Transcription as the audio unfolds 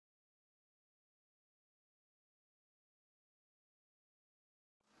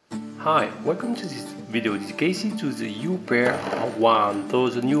Hi, welcome to this video dedicated to the UPair 1,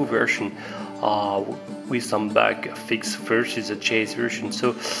 the new version with some bug fix versus the chase version.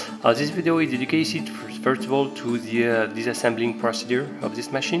 So this video is dedicated first of all to the disassembling procedure of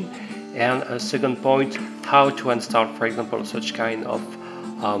this machine, and a second point, how to install, for example, such kind of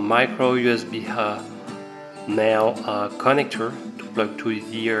micro USB nail connector to plug to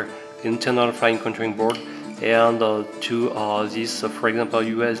the internal flying controlling board, and to this for example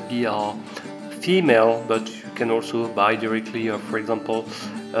USB female, but you can also buy directly for example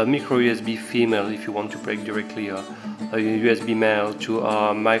a micro USB female if you want to plug directly a USB male to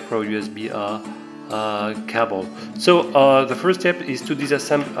a micro USB cable. So the first step is to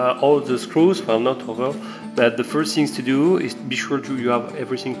disassemble all the screws. Well, not all, but the first things to do is be sure you have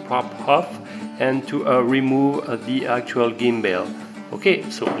everything propped off and to remove the actual gimbal. Okay,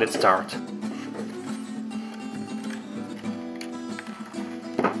 so let's start.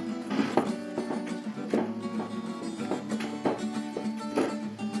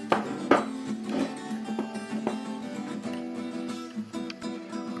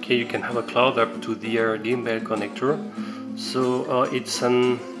 Okay, you can have a cloud up to the gimbal connector. So it's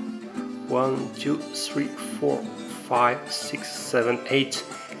an 1, 2, 3, 4, 5, 6, 7, 8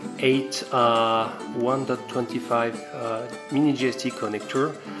 1.25 mini GST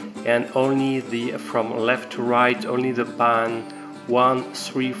connector, and only the from left to right only the band 1,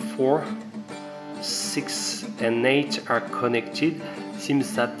 3, 4, 6 and 8 are connected.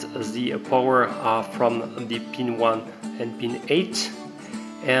 Seems that the power are from the pin 1 and pin 8,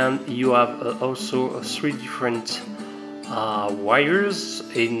 and you have also 3 different wires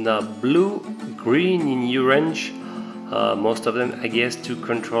in blue, green, in orange, most of them I guess to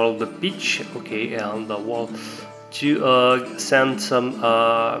control the pitch. Okay, and the wall to send some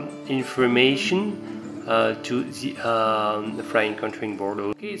information to the flying controlling board.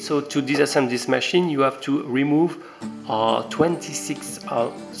 Okay, so to disassemble this machine you have to remove 26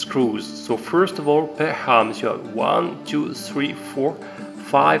 screws. So first of all, per arms you have 1, 2, 3, 4,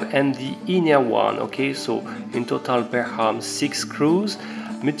 5 and the inner one. Okay, so in total per arm 6 screws,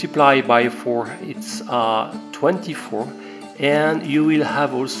 multiplied by 4 it's 24, and you will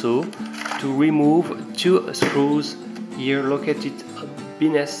have also to remove 2 screws here located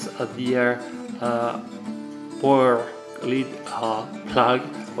beneath the power lead plug.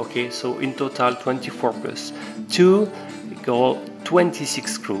 Okay, so in total 24 plus 2 equal 26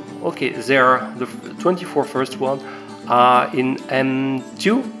 screws. Okay, there are the 24 first one in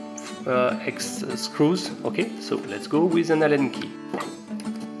M2 X screws. Okay, so let's go with an Allen key.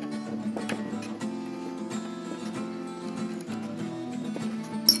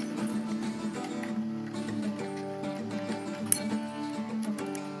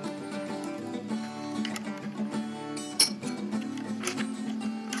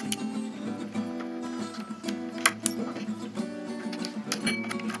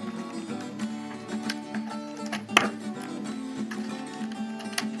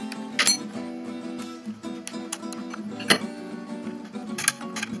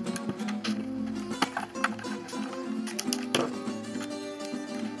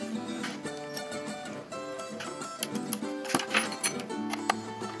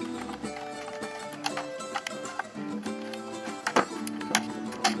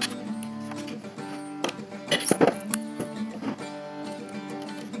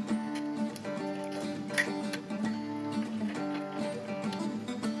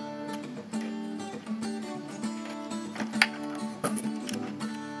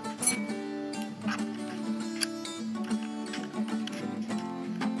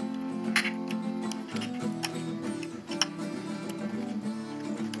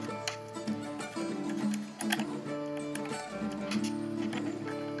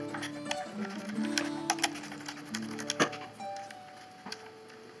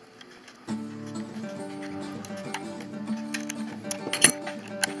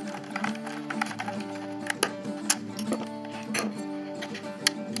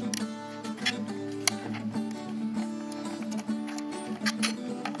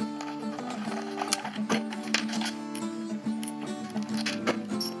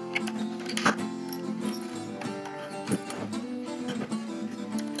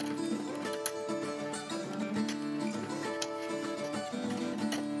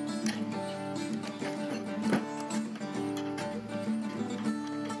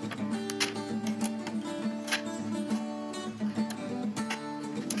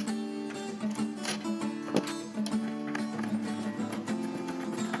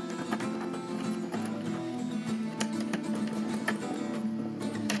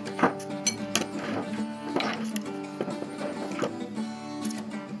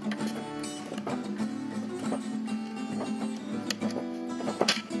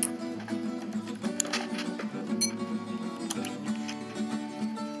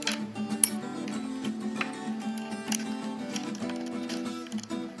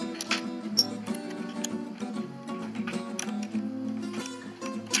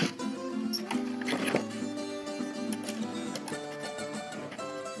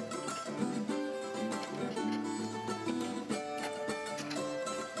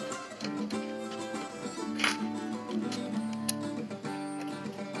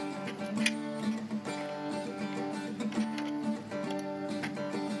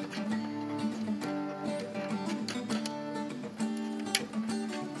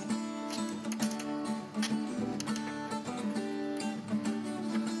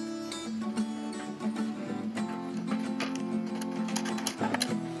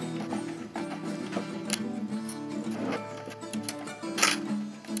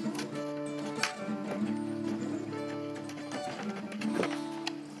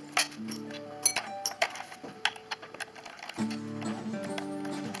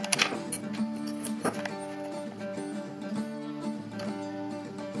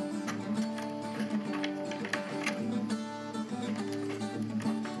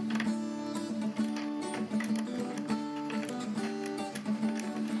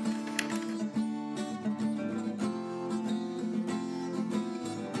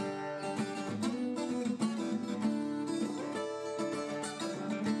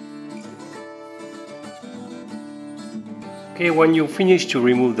 Okay, when you finish to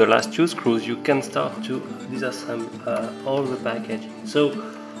remove the last two screws, you can start to disassemble all the packaging. So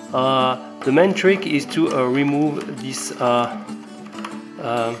the main trick is to remove this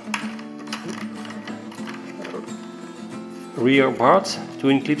rear part, to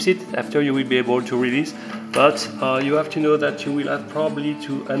unclip it. After you will be able to release, but you have to know that you will have probably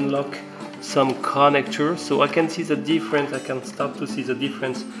to unlock some connectors. So I can see the difference, I can start to see the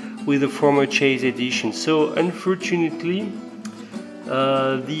difference with the former Chase edition. So unfortunately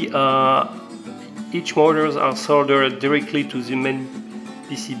each motors are soldered directly to the main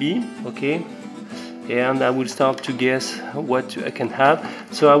PCB, okay, and I will start to guess what I can have.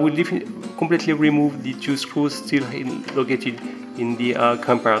 So I will completely remove the two screws still located in the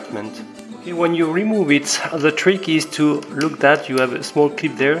compartment. Okay, when you remove it, the trick is to look that you have a small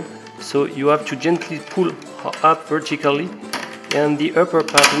clip there, so you have to gently pull up vertically and the upper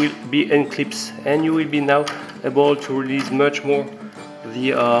part will be unclipped, and you will be now able to release much more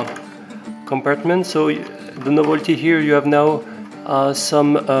the compartment. So the novelty here, you have now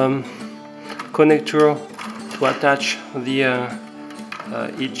some connector to attach the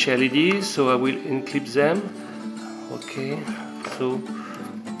each LED, so I will unclip them. Okay, so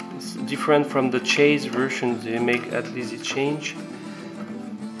it's different from the Chase version, they make at least a change.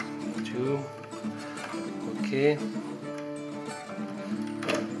 Two, okay,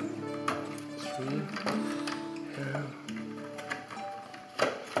 three,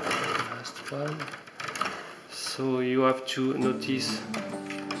 last one. So you have to notice.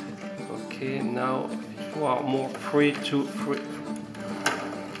 Okay, now you are more free to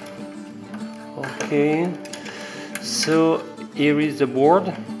Okay, so here is the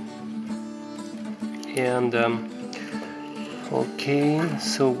board, and okay,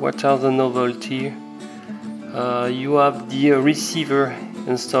 so what are the novelty? You have the receiver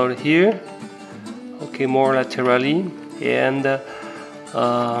installed here, okay, more laterally, and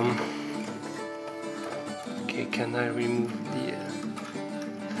okay, can I remove the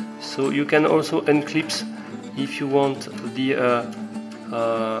so you can also unclip if you want the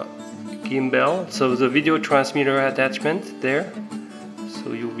gimbal, so the video transmitter attachment there,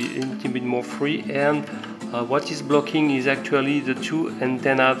 so you'll be a little bit more free. And what is blocking is actually the two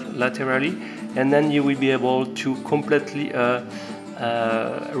antennas laterally, and then you will be able to completely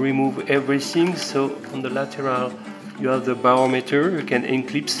remove everything. So on the lateral you have the barometer, you can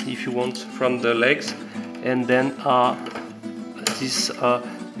unclip if you want from the legs, and then this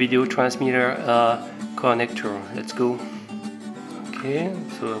video transmitter connector. Let's go. Okay,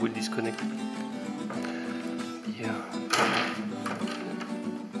 so I will disconnect. Yeah,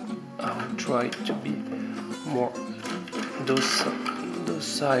 I will try to be more those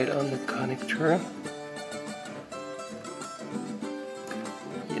side on the connector.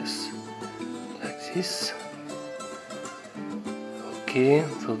 Yes, like this. Okay,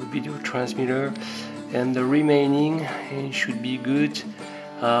 so the video transmitter and the remaining, it should be good.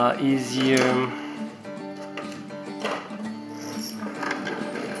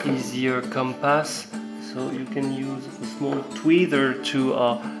 Easier compass, so you can use a small tweezer to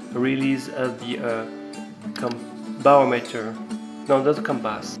release the barometer, no, not the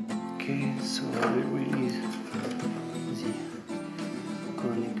compass. Okay, so I will release the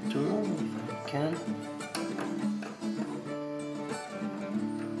connector if I can.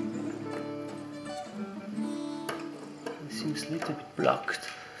 It seems a little bit blocked,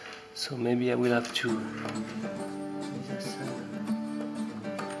 so maybe I will have to disassemble.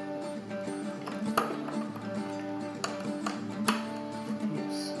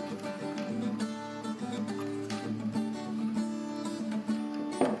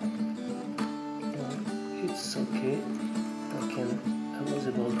 It's okay, I was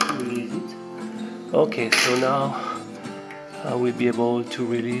able to release it. Okay, so now I will be able to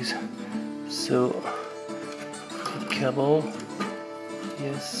release so the cable.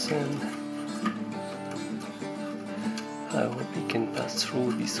 Yes, and I hope it can pass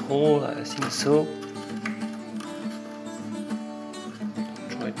through this hole. I think so.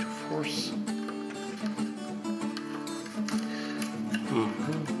 Try to force.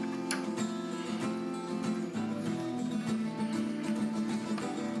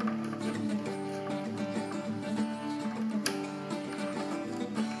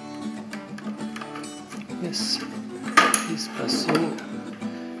 Yes, it's passing.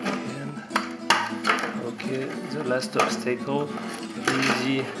 And okay, the last obstacle is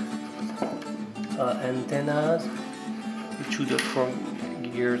the antennas, which should have 4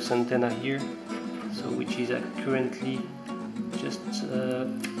 GHz antenna here, so which is currently just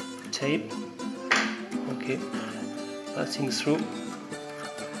tape. Okay, passing through,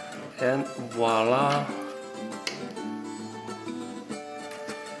 and voila.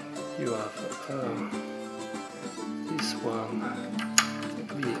 you have this one,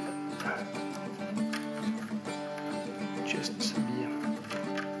 just be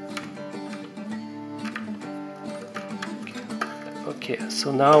okay.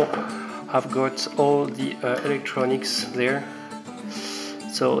 So now I've got all the electronics there.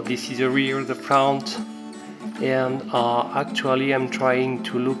 So this is the rear, the front, and actually I'm trying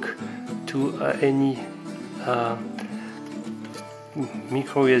to look to any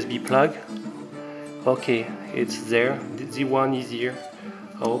micro USB plug. Okay, it's there. The one is here.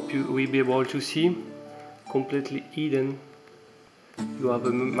 I hope you will be able to see. Completely hidden. You have a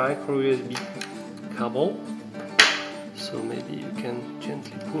micro USB cable. So maybe you can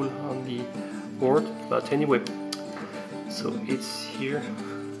gently pull on the board. But anyway, so it's here.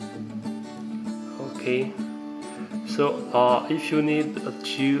 Okay. So if you need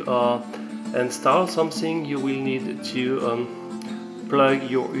to install something, you will need to plug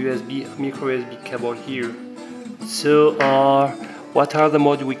your micro USB cable here. So what are the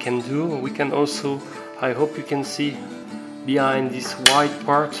modes we can do? We can also, I hope you can see behind this white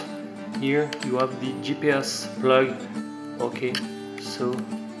part here, you have the GPS plug. Okay, so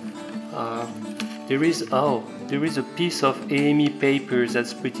there is a piece of hdmi paper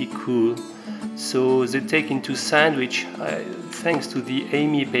that's pretty cool. So they take into sandwich, thanks to the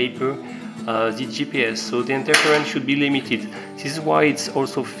hdmi paper, the GPS, so the interference should be limited. This is why it's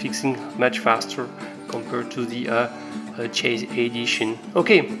also fixing much faster compared to the Chase edition.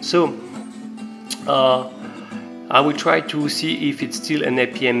 Okay, so I will try to see if it's still an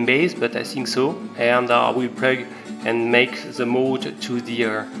APM base, but I think so, and I will plug and make the mode to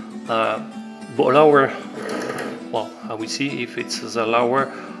the lower. Well, I will see if it's the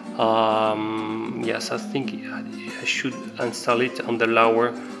lower. Yes, I think I should install it on the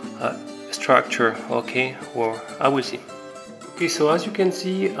lower structure. Okay, or I will see. Okay, so as you can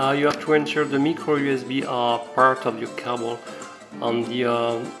see, you have to insert the micro USB part of your cable on the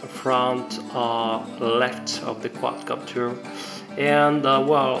front left of the quadcopter. And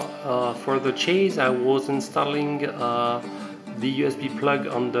for the Chase, I was installing the USB plug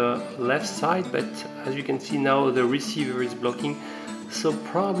on the left side, but as you can see now the receiver is blocking, so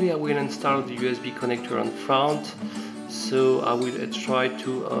probably I will install the USB connector on front. So I will try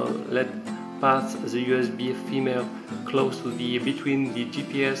to let pass the USB female close to the between the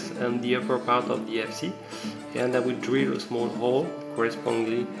GPS and the upper part of the FC, and I will drill a small hole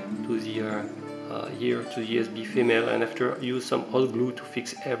correspondingly to the here to the USB female, and after use some hot glue to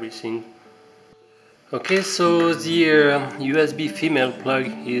fix everything. Okay, so the USB female plug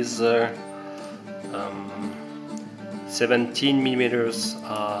is 17 millimeters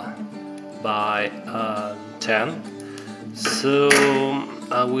by 10. So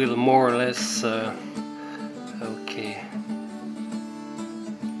I will more or less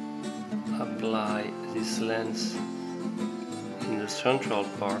apply this lens in the central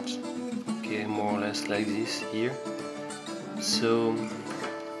part. Okay, more or less like this here. So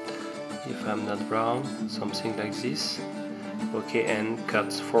if I'm not wrong, something like this. Okay, and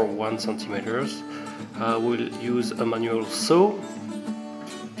cut for 1 centimeters. I will use a manual saw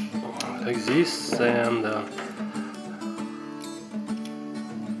like this, and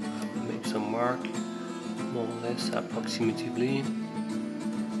make some mark more or less approximately.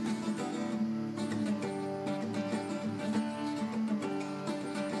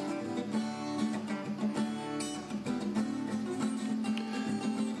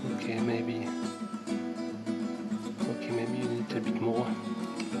 Maybe you need a bit more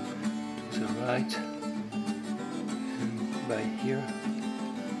to the right, and by here,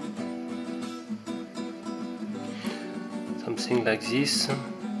 something like this,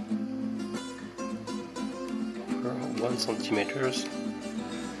 for 1 centimeters.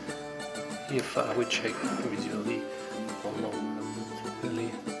 If I will check visually, oh no,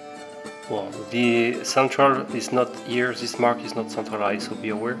 really. Well, the central is not here, this mark is not centralized, so be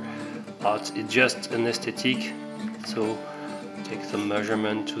aware. It's just an aesthetic, so take the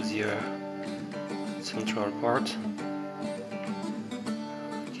measurement to the central part.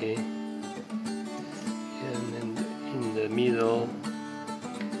 Okay, and then in the middle,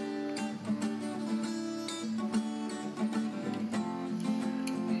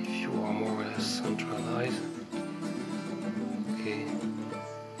 if you are more or less centralized. Okay,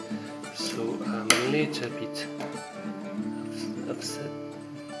 so I'm a little bit upset.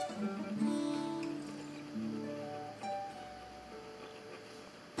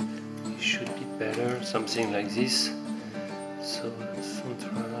 Should be better, something like this. So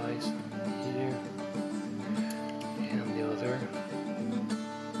centralize here and the other.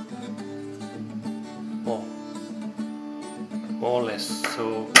 Oh, more or less.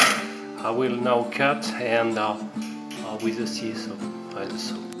 So I will now cut and with a scissors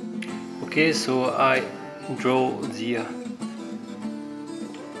also. Okay, so I draw the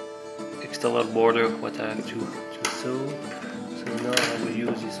external border what I have to sew. So now I will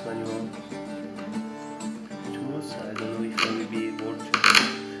use this manual tools. I don't know if I will be able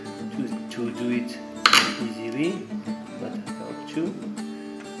to do it easily, but how to.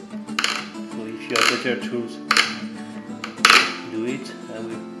 So if you have better tools, do it.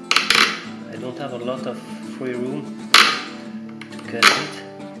 I don't have a lot of free room to cut it,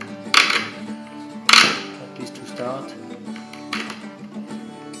 at least to start.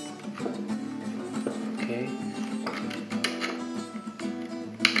 Okay.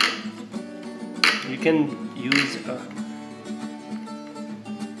 You can use a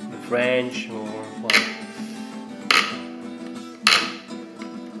wrench or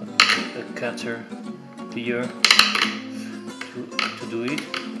a cutter here to do it,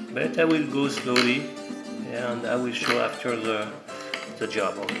 but I will go slowly and I will show after the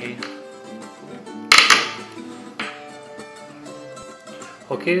job. Okay.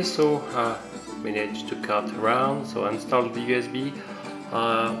 Okay, so managed to cut around, so install the USB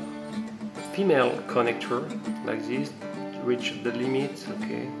female connector like this to reach the limit.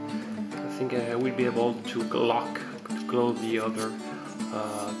 Okay, I think I will be able to close the other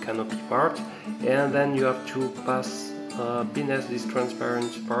canopy part, and then you have to pass beneath this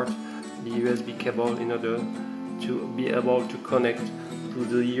transparent part the USB cable in order to be able to connect to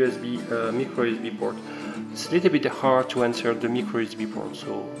the USB micro USB port. It's a little bit hard to insert the micro USB port,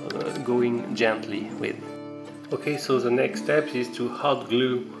 so going gently with. Okay, so the next step is to hot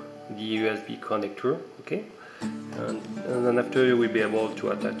glue the USB connector. Okay, and then after you will be able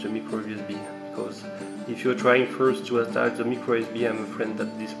to attach the micro USB, because if you're trying first to attach the micro USB, I'm afraid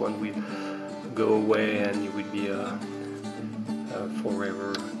that this one will go away and you will be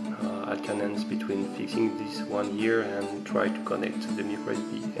forever alternance between fixing this one here and try to connect the micro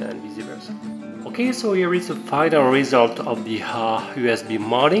USB and vice versa. Okay, so here is the final result of the USB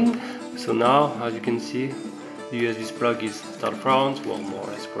modding. So now, as you can see, the USB plug is installed front, well, more or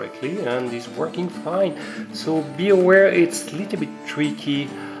less correctly, and is working fine. So be aware it's a little bit tricky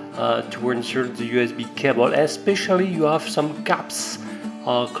to insert the USB cable, especially you have some caps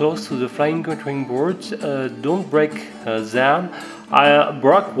close to the flying contouring boards. Don't break them. I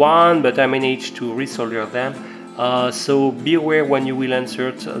broke one, but I managed to resolder them. So be aware when you will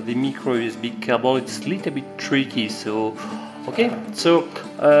insert the micro USB cable, it's a little bit tricky. So okay, so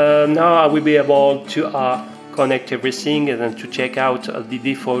now I will be able to connect everything, and then to check out the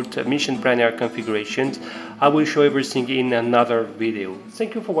default mission planner configurations. I will show everything in another video.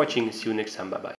 Thank you for watching. See you next time. Bye bye.